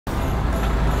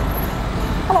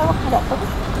Hello, I got some.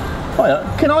 Hiya,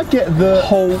 can I get the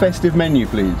whole festive menu,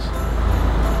 please?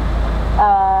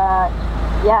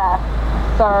 Yeah.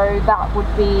 So that would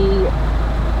be,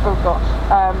 oh gosh,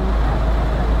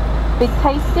 Big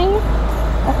Tasty,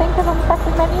 I think is on the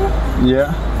festive menu.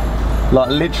 Yeah. Like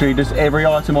literally just every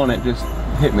item on it, just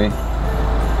hit me.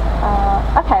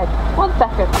 Okay, 1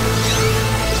 second.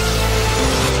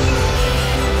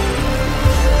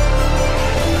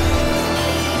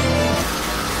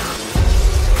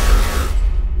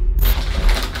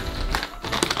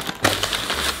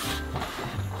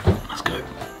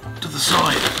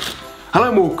 Hello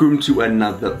and welcome to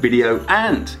another video,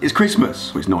 and it's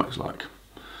Christmas. Well, it's not, it's like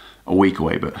a week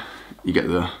away, but you get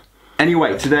the...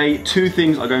 Anyway, today, two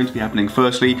things are going to be happening.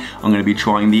 Firstly, I'm going to be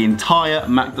trying the entire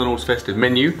McDonald's festive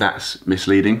menu. That's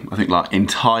misleading. I think like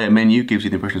entire menu gives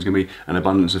you the impression it's going to be an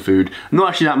abundance of food. Not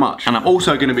actually that much. And I'm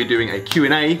also going to be doing a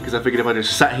Q&A, because I figured if I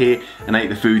just sat here and ate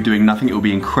the food doing nothing, it would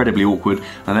be incredibly awkward.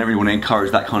 And I don't really want to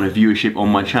encourage that kind of viewership on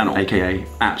my channel, aka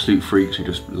absolute freaks who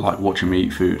just like watching me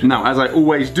eat food. Now, as I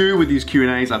always do with these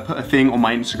Q&As, I put a thing on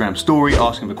my Instagram story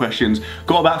asking for questions.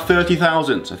 Got about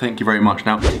 30,000, so thank you very much.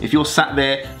 Now, if you're sat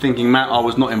there thinking, Matt, I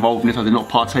was not involved in this, I did not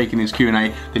partake in this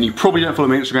Q&A, then you probably don't follow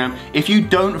me on Instagram. If you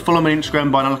don't follow me on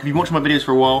Instagram by now, like if you've watched my videos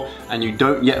for a while and you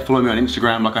don't yet follow me on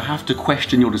Instagram, like I have to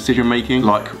question your decision making.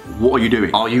 Like, what are you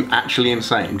doing? Are you actually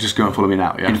insane? Just go and follow me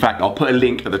now, yeah? In fact, I'll put a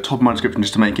link at the top of my description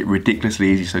just to make it ridiculously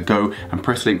easy, so go and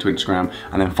press the link to Instagram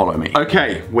and then follow me.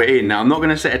 Okay, we're in. Now, I'm not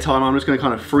gonna set a timer, I'm just gonna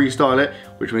kind of freestyle it,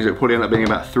 which means it'll probably end up being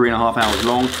about 3.5 hours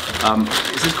long.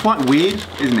 This is quite weird,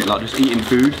 isn't it? Like just eating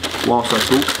food whilst I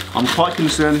talk. I'm quite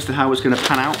concerned as to how it's gonna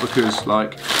pan out because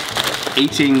like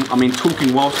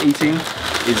talking whilst eating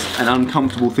is an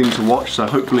uncomfortable thing to watch, so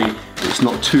hopefully it's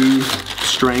not too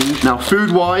strange. Now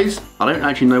food-wise, I don't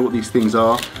actually know what these things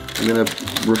are. I'm gonna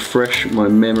refresh my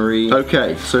memory.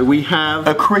 Okay, so we have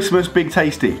a Christmas Big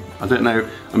Tasty. I don't know,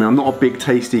 I mean, I'm not a Big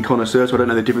Tasty connoisseur, so I don't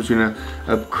know the difference between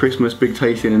a Christmas Big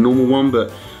Tasty and a normal one,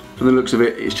 but from the looks of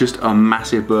it, it's just a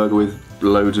massive burger with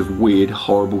loads of weird,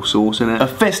 horrible sauce in it. A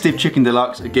festive chicken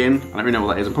deluxe, again, I don't really know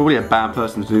what that is. I'm probably a bad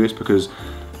person to do this because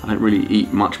I don't really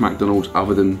eat much McDonald's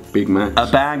other than Big Macs. A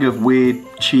bag of weird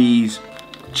cheese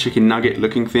chicken nugget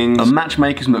looking things, a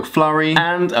Matchmaker's McFlurry,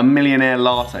 and a Millionaire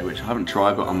Latte, which I haven't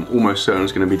tried, but I'm almost certain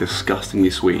it's gonna be disgustingly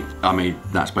sweet. I mean,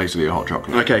 that's basically a hot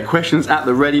chocolate. Okay, questions at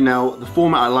the ready. Now, the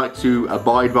format I like to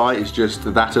abide by is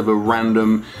just that of a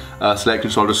random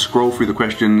selection, so I'll just scroll through the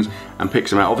questions and pick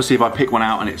some out. Obviously, if I pick one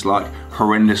out and it's like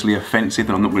horrendously offensive,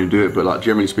 then I'm not gonna do it, but like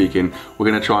generally speaking, we're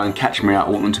gonna try and catch me out. I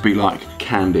want them to be like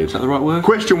candid. Is that the right word?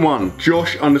 Question 1,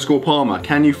 Josh_Palmer,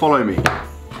 can you follow me?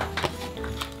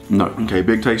 No. Okay,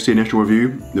 Big Tasty initial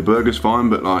review. The burger's fine,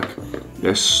 but like,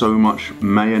 there's so much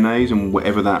mayonnaise and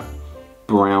whatever that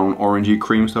brown orangey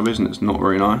cream stuff is, and it's not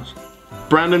very nice.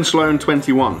 Brandon Sloan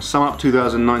 21, sum up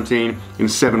 2019 in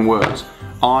 7 words.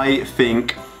 I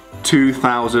think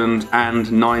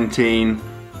 2019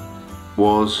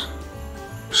 was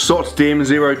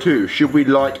SotDim02. Should we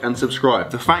like and subscribe?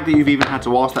 The fact that you've even had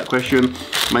to ask that question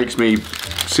makes me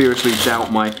seriously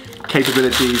doubt my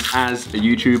capabilities as a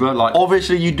YouTuber. Like,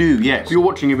 obviously you do, yes. If you're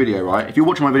watching a video, right? If you're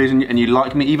watching my videos and you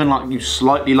like me, even like you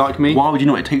slightly like me, why would you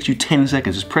not? It takes you 10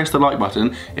 seconds. Just press the like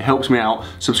button. It helps me out.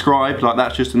 Subscribe, like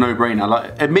that's just a no-brainer.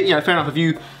 Like, admit, yeah, fair enough, if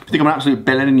you think I'm an absolute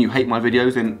bellend and you hate my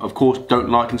videos, then of course don't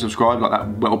like and subscribe. Like that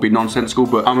would be nonsensical,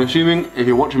 but I'm assuming if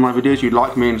you're watching my videos, you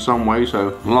like me in some way,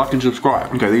 so like and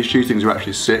subscribe. Okay, these cheese things are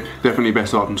actually sick. Definitely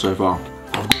best item so far.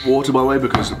 I've got water, by the way,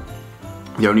 because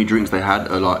the only drinks they had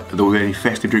are like, the only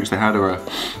festive drinks they had are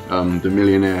the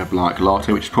Millionaire like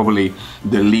latte, which is probably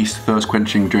the least thirst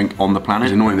quenching drink on the planet.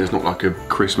 It's annoying there's not like a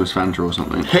Christmas Fanta or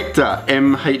something. Hector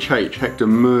MHH, Hector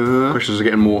Murr. Questions are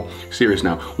getting more serious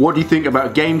now. What do you think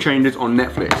about Game Changers on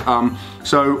Netflix?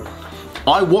 So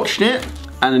I watched it,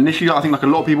 and initially I think like a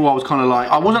lot of people, I was kind of like,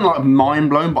 I wasn't like mind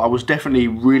blown, but I was definitely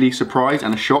really surprised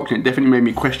and shocked, and it definitely made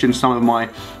me question some of my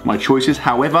choices.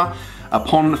 However,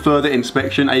 upon further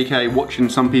inspection, aka watching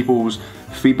some people's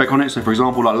feedback on it, so for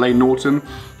example like Lane Norton,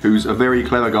 who's a very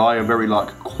clever guy, a very like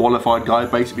qualified guy,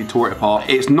 basically tore it apart.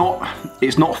 It's not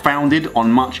founded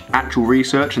on much actual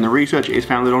research, and the research it is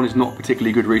founded on is not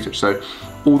particularly good research. So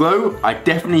although I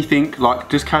definitely think, like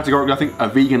just categorically, I think a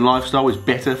vegan lifestyle is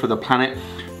better for the planet,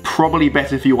 probably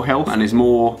better for your health, and is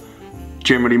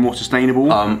generally more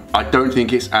sustainable. I don't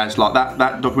think it's as like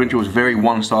that documentary was very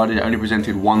one-sided. It only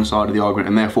presented one side of the argument,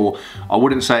 and therefore I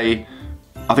wouldn't say,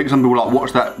 I think some people like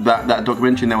watched that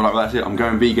documentary and they were like, well, that's it, I'm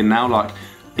going vegan now. Like,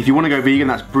 if you want to go vegan,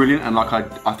 that's brilliant, and like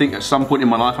I think at some point in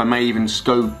my life I may even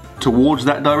go towards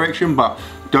that direction, but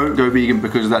don't go vegan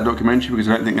because of that documentary, because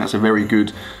I don't think that's a very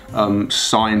good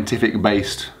scientific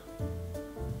based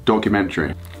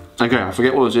documentary. Okay, I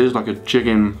forget what this is, like a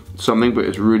chicken something, but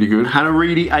it's really good. Hannah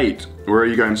Reedy 8, where are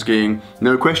you going skiing?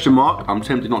 No question mark. I'm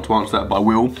tempted not to answer that, but I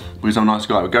will, because I'm a nice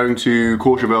guy. We're going to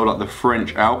Courchevel, like the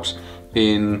French Alps,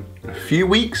 in a few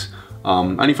weeks.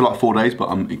 Only for like 4 days, but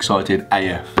I'm excited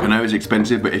AF. I know it's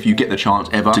expensive, but if you get the chance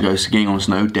ever to go skiing on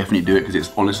snow, definitely do it, because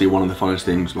it's honestly one of the funnest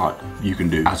things like you can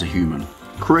do as a human.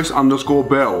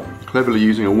 Chris_Bell, cleverly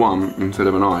using a 1 instead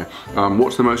of an I.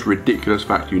 What's the most ridiculous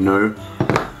fact you know?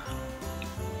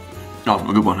 Oh,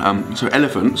 a good one. So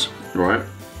elephants, right?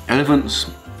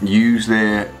 Elephants use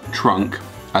their trunk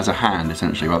as a hand,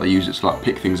 essentially, right? They use it to like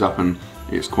pick things up, and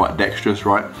it's quite dexterous,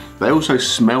 right? They also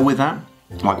smell with that.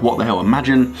 Like, what the hell?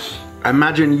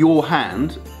 Imagine your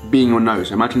hand being your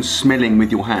nose. Imagine smelling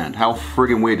with your hand. How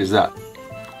friggin' weird is that?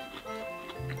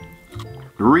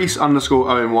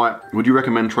 Reese_Owen White, would you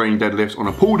recommend training deadlifts on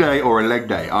a pull day or a leg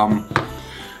day?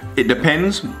 It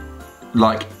depends.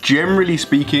 Like, generally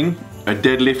speaking, a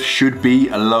deadlift should be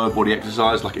a lower body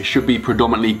exercise. Like, it should be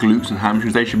predominantly glutes and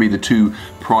hamstrings. They should be the two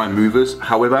prime movers.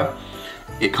 However,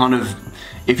 it kind of,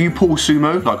 if you pull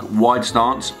sumo, like wide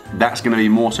stance, that's gonna be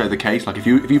more so the case. Like if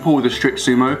you pull with a strict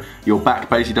sumo, your back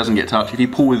basically doesn't get touched. If you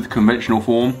pull with conventional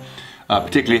form,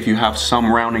 particularly if you have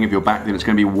some rounding of your back, then it's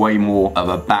gonna be way more of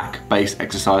a back-based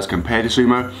exercise compared to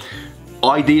sumo.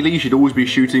 Ideally, you should always be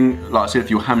shooting, like I said, for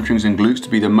your hamstrings and glutes to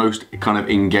be the most kind of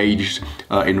engaged,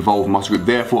 involved muscle group.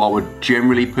 Therefore, I would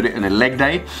generally put it in a leg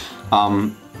day.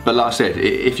 But like I said,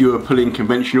 if you were pulling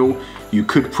conventional, you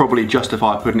could probably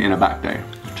justify putting it in a back day.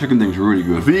 Chicken thing's really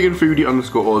good. Vegan foodie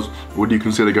 _Oz, would you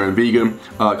consider going vegan?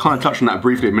 Kind of touched on that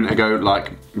briefly a minute ago.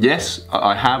 Like, yes,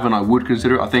 I have and I would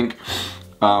consider it. I think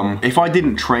if I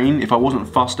didn't train, if I wasn't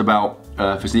fussed about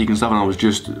physique and stuff, and I was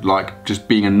just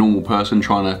being a normal person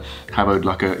trying to have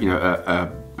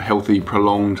a healthy,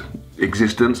 prolonged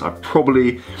existence, I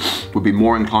probably would be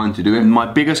more inclined to do it. And my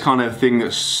biggest kind of thing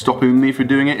that's stopping me from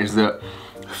doing it is that,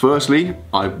 firstly,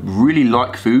 I really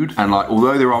like food, and like,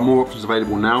 although there are more options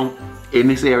available now, in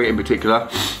this area in particular,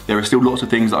 there are still lots of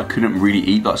things that I couldn't really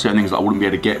eat, like certain things that I wouldn't be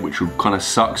able to get, which would kind of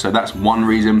suck. So that's one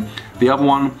reason. The other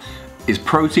one is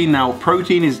protein. Now,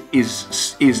 protein is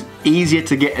easier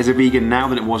to get as a vegan now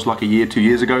than it was like a year, 2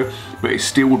 years ago, but it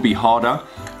still would be harder.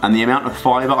 And the amount of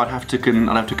fiber I'd have to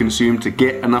consume to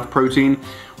get enough protein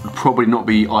would probably not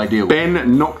be ideal. Ben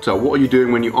Nocta, what are you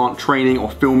doing when you aren't training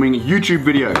or filming YouTube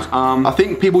videos? I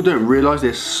think people don't realize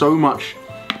there's so much.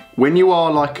 When you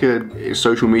are like a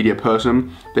social media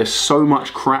person, there's so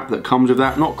much crap that comes with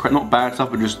that. Not bad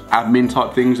stuff, but just admin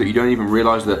type things that you don't even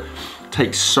realize that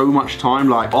takes so much time.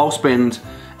 Like, I'll spend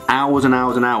hours and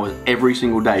hours and hours every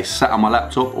single day sat on my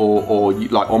laptop or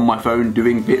like on my phone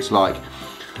doing bits like,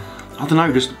 I don't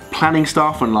know, just planning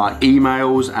stuff and like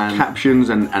emails and captions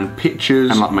and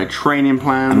pictures and like my training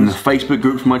plans and the Facebook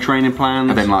group for my training plans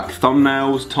and then like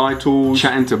thumbnails, titles,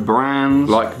 chatting to brands.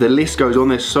 Like, the list goes on.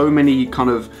 There's so many kind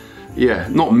of, yeah,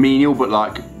 not menial, but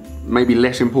like maybe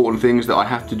less important things that I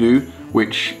have to do,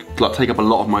 which like take up a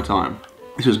lot of my time.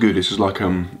 This is good. This is like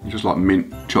just like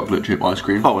mint chocolate chip ice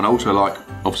cream. Oh, and I also like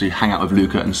obviously hang out with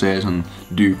Luca and Sayers and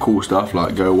do cool stuff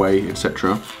like go away,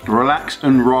 etc. Relax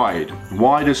and ride.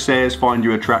 Why does Sayers find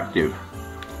you attractive?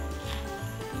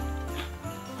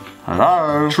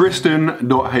 Hello?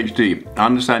 Tristan.hd. I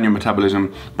understand your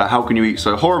metabolism, but how can you eat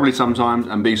so horribly sometimes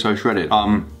and be so shredded?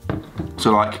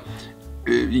 So like,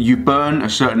 you burn a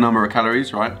certain number of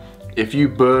calories, right? If you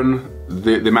burn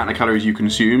the amount of calories you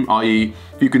consume, i.e.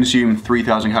 if you consume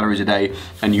 3,000 calories a day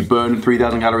and you burn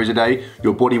 3,000 calories a day,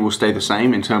 your body will stay the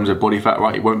same in terms of body fat,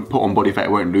 right? It won't put on body fat,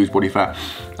 it won't lose body fat.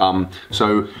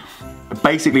 So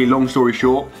basically, long story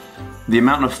short, the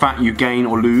amount of fat you gain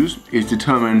or lose is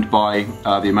determined by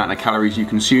the amount of calories you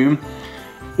consume.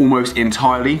 Almost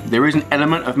entirely. There is an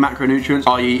element of macronutrients,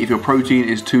 i.e. if your protein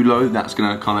is too low, that's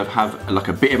gonna kind of have like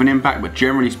a bit of an impact, but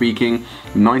generally speaking,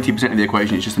 90% of the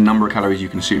equation is just the number of calories you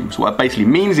consume. So what that basically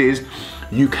means is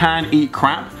you can eat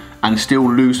crap and still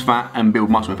lose fat and build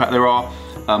muscle. In fact, there are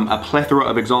a plethora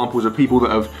of examples of people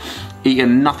that have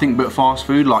eaten nothing but fast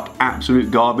food, like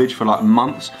absolute garbage for like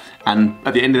months, and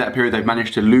at the end of that period they've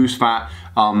managed to lose fat,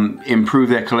 improve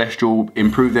their cholesterol,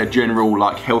 improve their general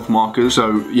like health markers.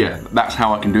 So yeah, that's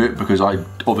how I can do it, because I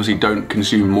obviously don't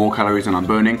consume more calories than I'm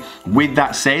burning. With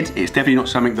that said, it's definitely not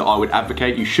something that I would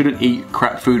advocate. You shouldn't eat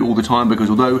crap food all the time, because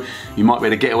although you might be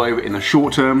able to get away with it in the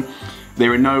short term,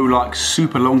 there are no like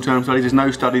super long-term studies. There's no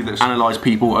study that's analysed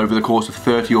people over the course of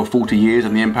 30 or 40 years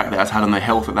and the impact that has had on their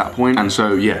health at that point. And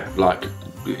so yeah, like,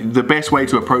 the best way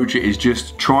to approach it is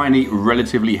just try and eat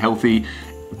relatively healthy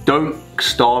don't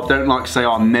starve, don't like say,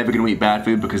 oh, I'm never gonna eat bad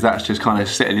food, because that's just kind of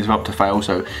setting yourself up to fail.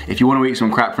 So if you want to eat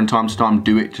some crap from time to time,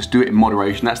 do it, just do it in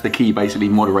moderation. That's the key, basically,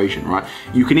 moderation, right?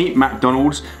 You can eat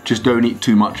McDonald's, just don't eat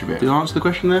too much of it. Did I answer the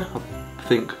question there? I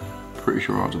think, pretty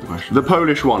sure I answered the question. The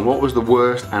Polish one, what was the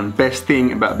worst and best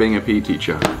thing about being a PE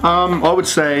teacher? I would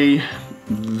say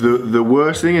the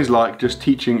worst thing is like just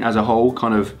teaching as a whole,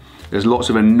 kind of, there's lots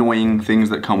of annoying things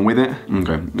that come with it.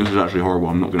 Okay, this is actually horrible,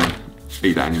 I'm not gonna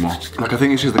eat that anymore. Like, I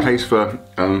think it's just the case for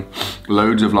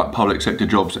loads of like public sector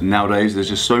jobs nowadays. There's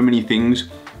just so many things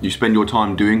you spend your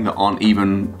time doing that aren't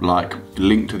even like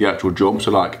linked to the actual job.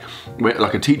 So like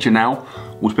a teacher now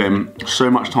will spend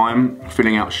so much time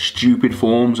filling out stupid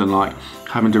forms and like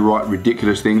having to write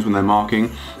ridiculous things when they're marking,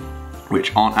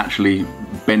 which aren't actually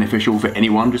beneficial for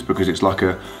anyone, just because it's like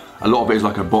a lot of it is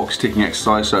like a box ticking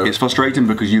exercise. So it's frustrating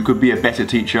because you could be a better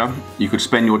teacher. You could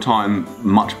spend your time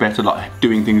much better like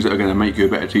doing things that are gonna make you a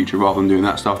better teacher rather than doing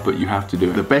that stuff, but you have to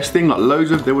do it. The best thing, like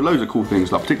there were loads of cool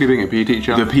things, like particularly being a PE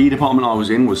teacher. The PE department I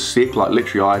was in was sick, like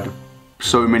literally I had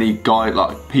so many guys,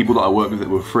 like people that I worked with that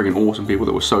were friggin' awesome people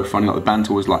that were so funny. Like the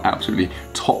banter was like absolutely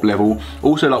top level.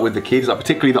 Also like with the kids, like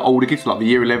particularly the older kids, like the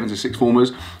year 11s and sixth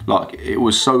formers, like it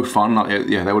was so fun. Like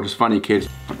yeah, they were just funny kids.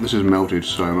 This has melted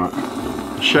so much.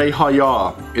 Shay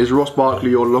Hayar, is Ross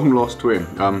Barkley your long lost twin?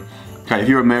 Okay, if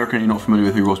you're American and you're not familiar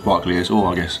with who Ross Barkley is,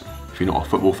 or I guess if you're not a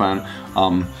football fan,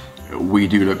 we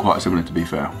do look quite similar, to be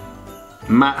fair.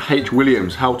 Matt H.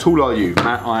 Williams, how tall are you?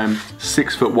 Matt, I am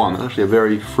 6'1". That's actually a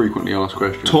very frequently asked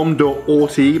question.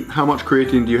 Tom.Orty, how much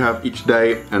creatine do you have each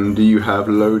day, and do you have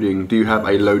a loading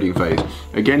phase?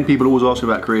 Again, people always ask me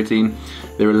about creatine.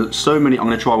 There are so many, I'm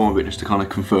gonna try one of it just to kind of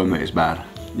confirm that it's bad.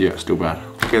 Yeah, it's still bad.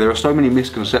 Okay, there are so many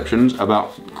misconceptions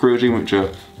about creatine which are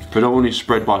predominantly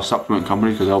spread by supplement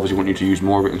companies, because they obviously want you to use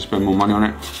more of it and spend more money on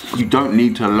it. You don't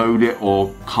need to load it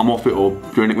or come off it or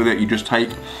do anything with it. You just take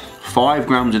 5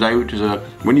 grams a day, which is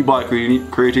when you buy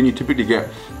creatine, you typically get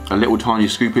a little tiny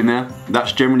scoop in there.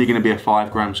 That's generally gonna be a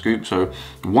 5 gram scoop. So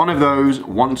one of those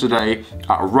once a day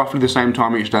at roughly the same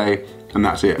time each day, and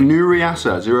that's it.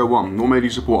 Nuriasa01, what made you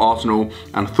support Arsenal,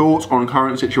 and thoughts on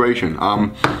current situation?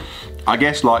 I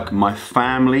guess like my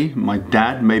family, my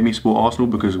dad made me support Arsenal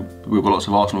because we've got lots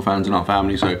of Arsenal fans in our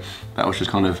family, so that was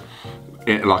just kind of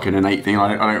like an innate thing.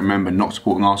 I don't remember not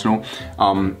supporting Arsenal.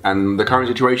 And the current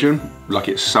situation, like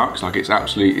it sucks, like it's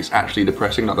actually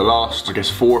depressing. Like the last, I guess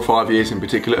 4 or 5 years in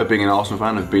particular of being an Arsenal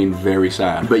fan have been very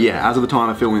sad. But yeah, as of the time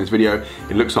of filming this video,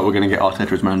 it looks like we're gonna get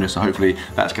Arteta as manager, so hopefully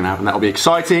that's gonna happen. That'll be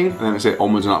exciting, and then it's it,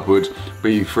 onwards and upwards.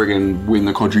 We friggin' win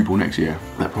the quadruple next year.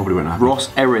 That probably won't happen.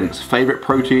 Ross Errants, favorite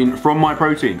protein from my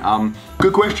protein.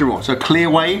 Good question, Ross. So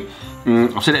Clear Whey,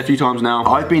 I've said it a few times now.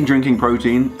 I've been drinking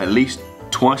protein at least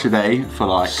twice a day for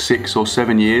like 6 or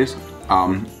 7 years,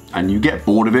 and you get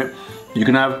bored of it. You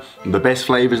can have the best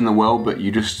flavors in the world, but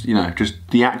you just, you know, just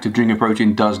the act of drinking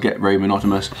protein does get very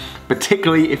monotonous,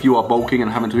 particularly if you are bulking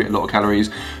and having to eat a lot of calories.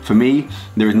 For me,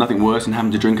 there is nothing worse than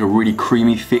having to drink a really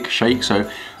creamy, thick shake. So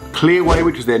Clear Whey,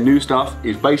 which is their new stuff,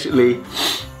 is basically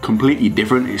completely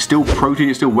different. It's still protein,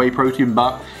 it's still whey protein,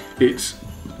 but it's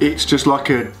just like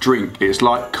a drink. It's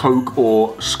like Coke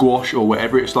or squash or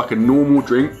whatever. It's like a normal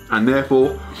drink, and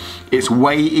therefore it's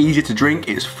way easier to drink.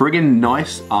 It's friggin'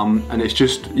 nice, and it's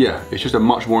just, yeah, it's just a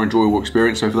much more enjoyable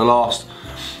experience. So for the last,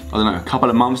 I don't know, a couple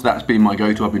of months, that's been my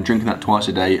go-to. I've been drinking that twice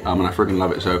a day, and I friggin'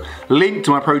 love it. So link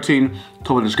to my protein,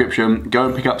 top of the description. Go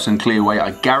and pick up some Clear Whey.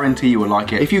 I guarantee you will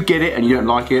like it. If you get it and you don't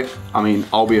like it, I mean,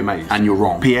 I'll be amazed. And you're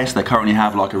wrong. PS, they currently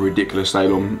have like a ridiculous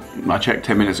sale on. I checked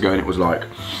 10 minutes ago and it was like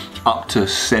up to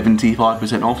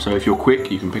 75% off, so if you're quick,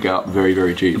 you can pick it up very,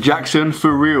 very cheap. Jackson,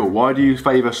 for real, why do you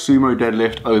favor sumo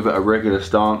deadlift over a regular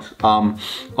stance?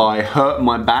 I hurt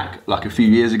my back like a few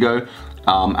years ago,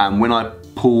 and when I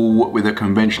pull with a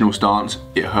conventional stance,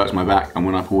 it hurts my back, and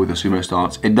when I pull with a sumo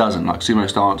stance, it doesn't. Like, sumo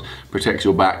stance protects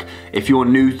your back. If you're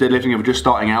new to deadlifting, if you're just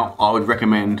starting out, I would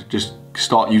recommend just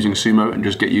start using sumo and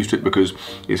just get used to it, because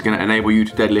it's going to enable you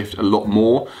to deadlift a lot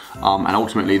more, and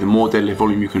ultimately the more deadlift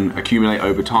volume you can accumulate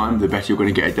over time, the better you're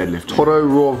going to get a deadlift. Toto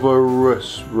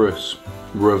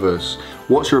Rovers,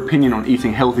 what's your opinion on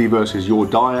eating healthy versus your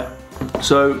diet?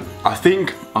 So I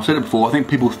think, I've said it before, I think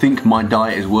people think my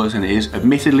diet is worse than it is.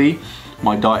 Admittedly,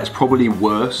 my diet is probably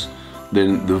worse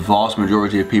than the vast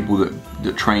majority of people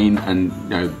that train and, you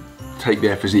know, take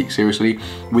their physique seriously.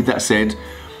 With that said,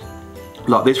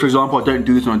 like this, for example, I don't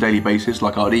do this on a daily basis.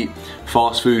 Like, I'd eat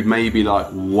fast food maybe like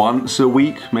once a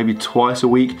week, maybe twice a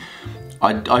week.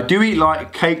 I do eat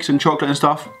like cakes and chocolate and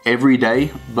stuff every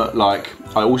day, but like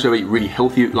I also eat really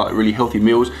healthy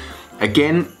meals.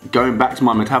 Again, going back to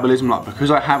my metabolism, like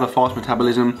because I have a fast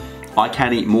metabolism, I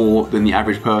can eat more than the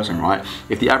average person, right?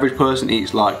 If the average person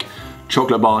eats like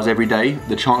chocolate bars every day,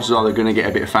 the chances are they're gonna get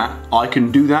a bit fat. I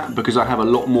can do that because I have a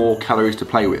lot more calories to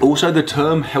play with. Also, the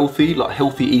term healthy, like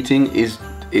healthy eating is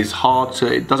hard to,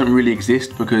 it doesn't really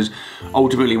exist, because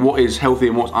ultimately what is healthy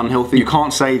and what's unhealthy, you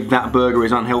can't say that burger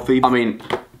is unhealthy. I mean,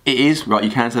 it is, right,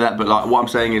 you can say that, but like what I'm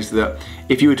saying is that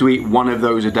if you were to eat one of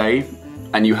those a day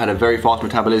and you had a very fast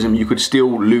metabolism, you could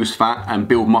still lose fat and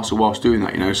build muscle whilst doing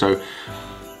that, you know? So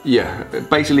yeah,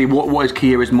 basically what is key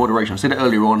here is moderation. I said it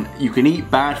earlier on, you can eat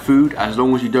bad food as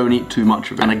long as you don't eat too much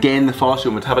of it. And again, the faster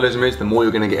your metabolism is, the more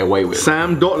you're gonna get away with.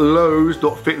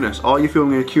 Sam.lows.fitness, are you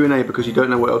filming a Q&A because you don't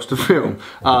know what else to film?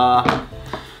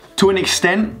 To an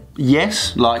extent,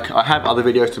 yes. Like, I have other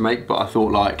videos to make, but I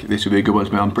thought like this would be a good one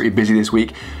to make. I'm pretty busy this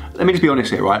week. Let me just be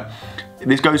honest here, right?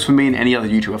 This goes for me and any other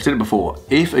YouTuber. I've said it before.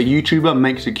 If a YouTuber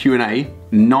makes a Q&A,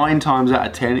 9 times out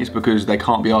of 10 it's because they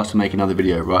can't be asked to make another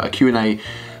video, right? A Q&A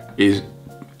is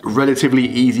relatively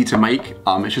easy to make.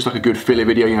 It's just like a good filler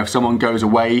video. You know, if someone goes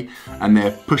away and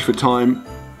they're pushed for time,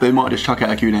 they might just chuck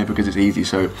out a Q&A because it's easy.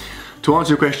 So to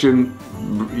answer your question,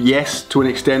 yes, to an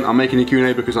extent, I'm making a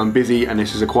Q&A because I'm busy and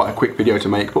this is quite a quick video to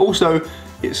make, but also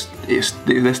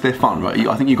they're fun, right?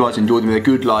 I think you guys enjoy them. They're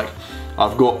good. Like,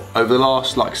 I've got, over the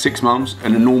last like 6 months,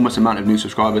 an enormous amount of new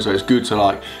subscribers, so it's good to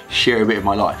like share a bit of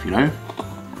my life, you know?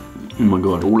 Oh my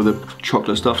God, all of the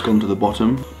chocolate stuff's gone to the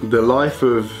bottom. The life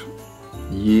of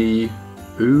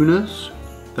Ye-Unis.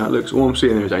 That looks, all I'm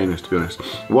seeing there is anus, to be honest.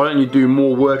 Why don't you do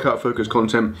more workout focused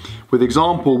content with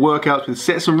example workouts with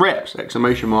sets and reps,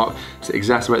 exclamation mark, to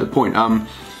exacerbate the point.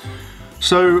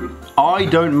 So I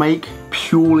don't make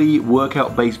purely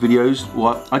workout based videos.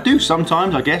 Well, I do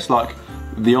sometimes, I guess, like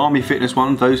the Army Fitness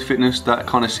one, Those Fitness, that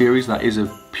kind of series, that is a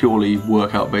purely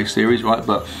workout based series, right?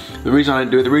 But the reason I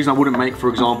don't do it, the reason I wouldn't make, for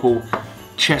example,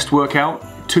 chest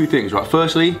workout, 2 things, right?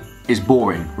 Firstly, it's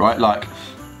boring, right? Like,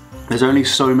 there's only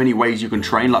so many ways you can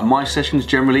train. Like, my sessions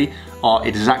generally are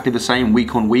exactly the same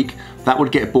week on week. That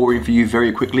would get boring for you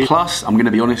very quickly. Plus, I'm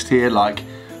gonna be honest here, like,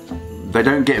 they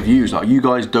don't get views. Like, you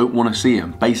guys don't want to see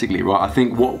them, basically, right? I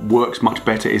think what works much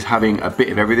better is having a bit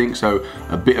of everything. So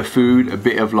a bit of food, a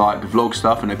bit of like vlog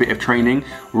stuff, and a bit of training,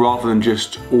 rather than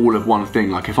just all of one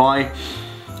thing. Like, if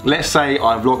let's say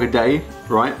I vlog a day,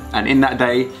 right? And in that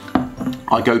day,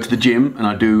 I go to the gym and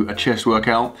I do a chest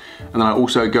workout, and then I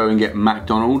also go and get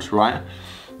McDonald's, right?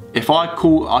 If I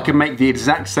can make the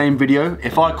exact same video.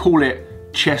 If I call it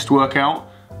chest workout,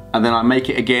 and then I make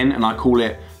it again and I call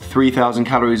it 3,000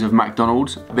 calories of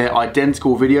McDonald's. They're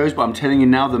identical videos, but I'm telling you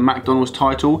now, the McDonald's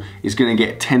title is gonna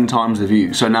get 10 times the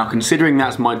views. So now, considering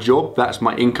that's my job, that's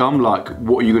my income, like,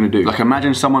 what are you gonna do? Like,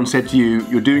 imagine someone said to you,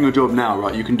 you're doing your job now,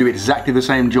 right? You can do exactly the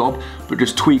same job, but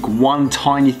just tweak one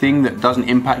tiny thing that doesn't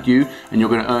impact you, and you're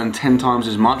gonna earn 10 times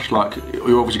as much. Like,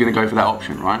 you're obviously gonna go for that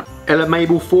option, right? Ella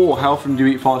Mabel 4, how often do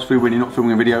you eat fast food when you're not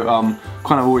filming a video?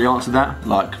 Kind of already answered that.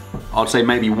 Like, I'd say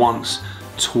maybe once,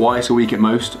 twice a week at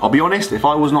most. I'll be honest, if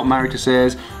I was not married to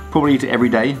Sayers, probably eat it every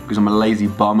day because I'm a lazy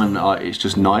bum and it's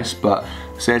just nice. But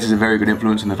Sayers is a very good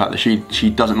influence in the fact that she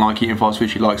doesn't like eating fast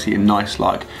food. She likes eating nice,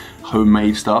 like,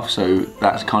 homemade stuff, so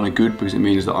that's kind of good because it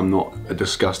means that I'm not a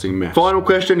disgusting mess. Final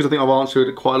question, because I think I've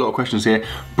answered quite a lot of questions here.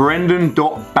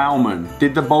 Brendan.Bauman,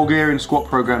 did the Bulgarian squat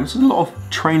program, this is a lot of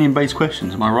training based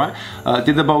questions, am I right?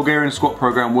 Did the Bulgarian squat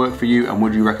program work for you, and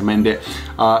would you recommend it?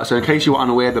 So in case you are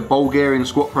unaware, the Bulgarian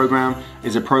squat program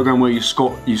is a program where you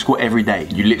squat every day.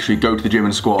 You literally go to the gym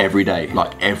and squat every day,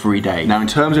 like every day. Now, in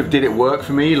terms of did it work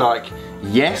for me, like,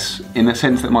 yes, in the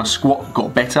sense that my squat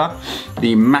got better.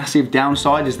 The massive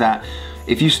downside is that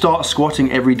if you start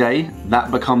squatting every day,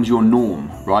 that becomes your norm,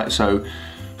 right? So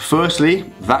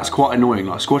firstly, that's quite annoying.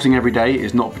 Like, squatting every day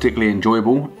is not particularly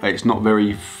enjoyable. It's not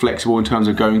very flexible in terms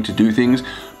of going to do things.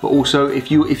 But also,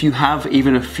 if you have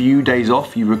even a few days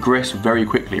off, you regress very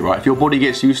quickly, right? If your body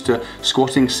gets used to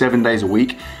squatting 7 days a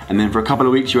week, and then for a couple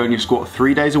of weeks you only squat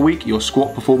 3 days a week, your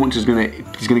squat performance is gonna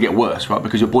get worse, right?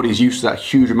 Because your body is used to that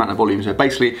huge amount of volume. So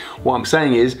basically, what I'm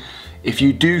saying is, if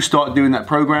you do start doing that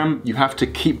program, you have to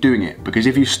keep doing it, because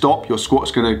if you stop, your squat's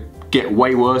gonna get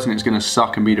way worse and it's gonna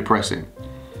suck and be depressing.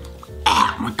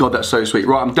 Oh my God, that's so sweet.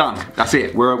 Right, I'm done. That's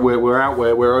it. We're out.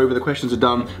 We're over. The questions are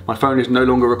done. My phone is no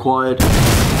longer required.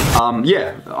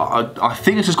 Yeah, I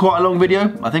think this is quite a long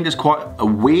video. I think it's quite a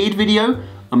weird video.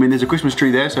 I mean, there's a Christmas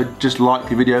tree there, so just like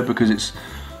the video because it's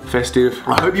festive.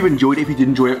 I hope you enjoyed it. If you did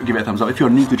enjoy it, give it a thumbs up. If you're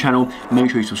new to the channel,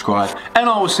 make sure you subscribe, and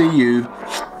I will see you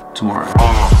tomorrow.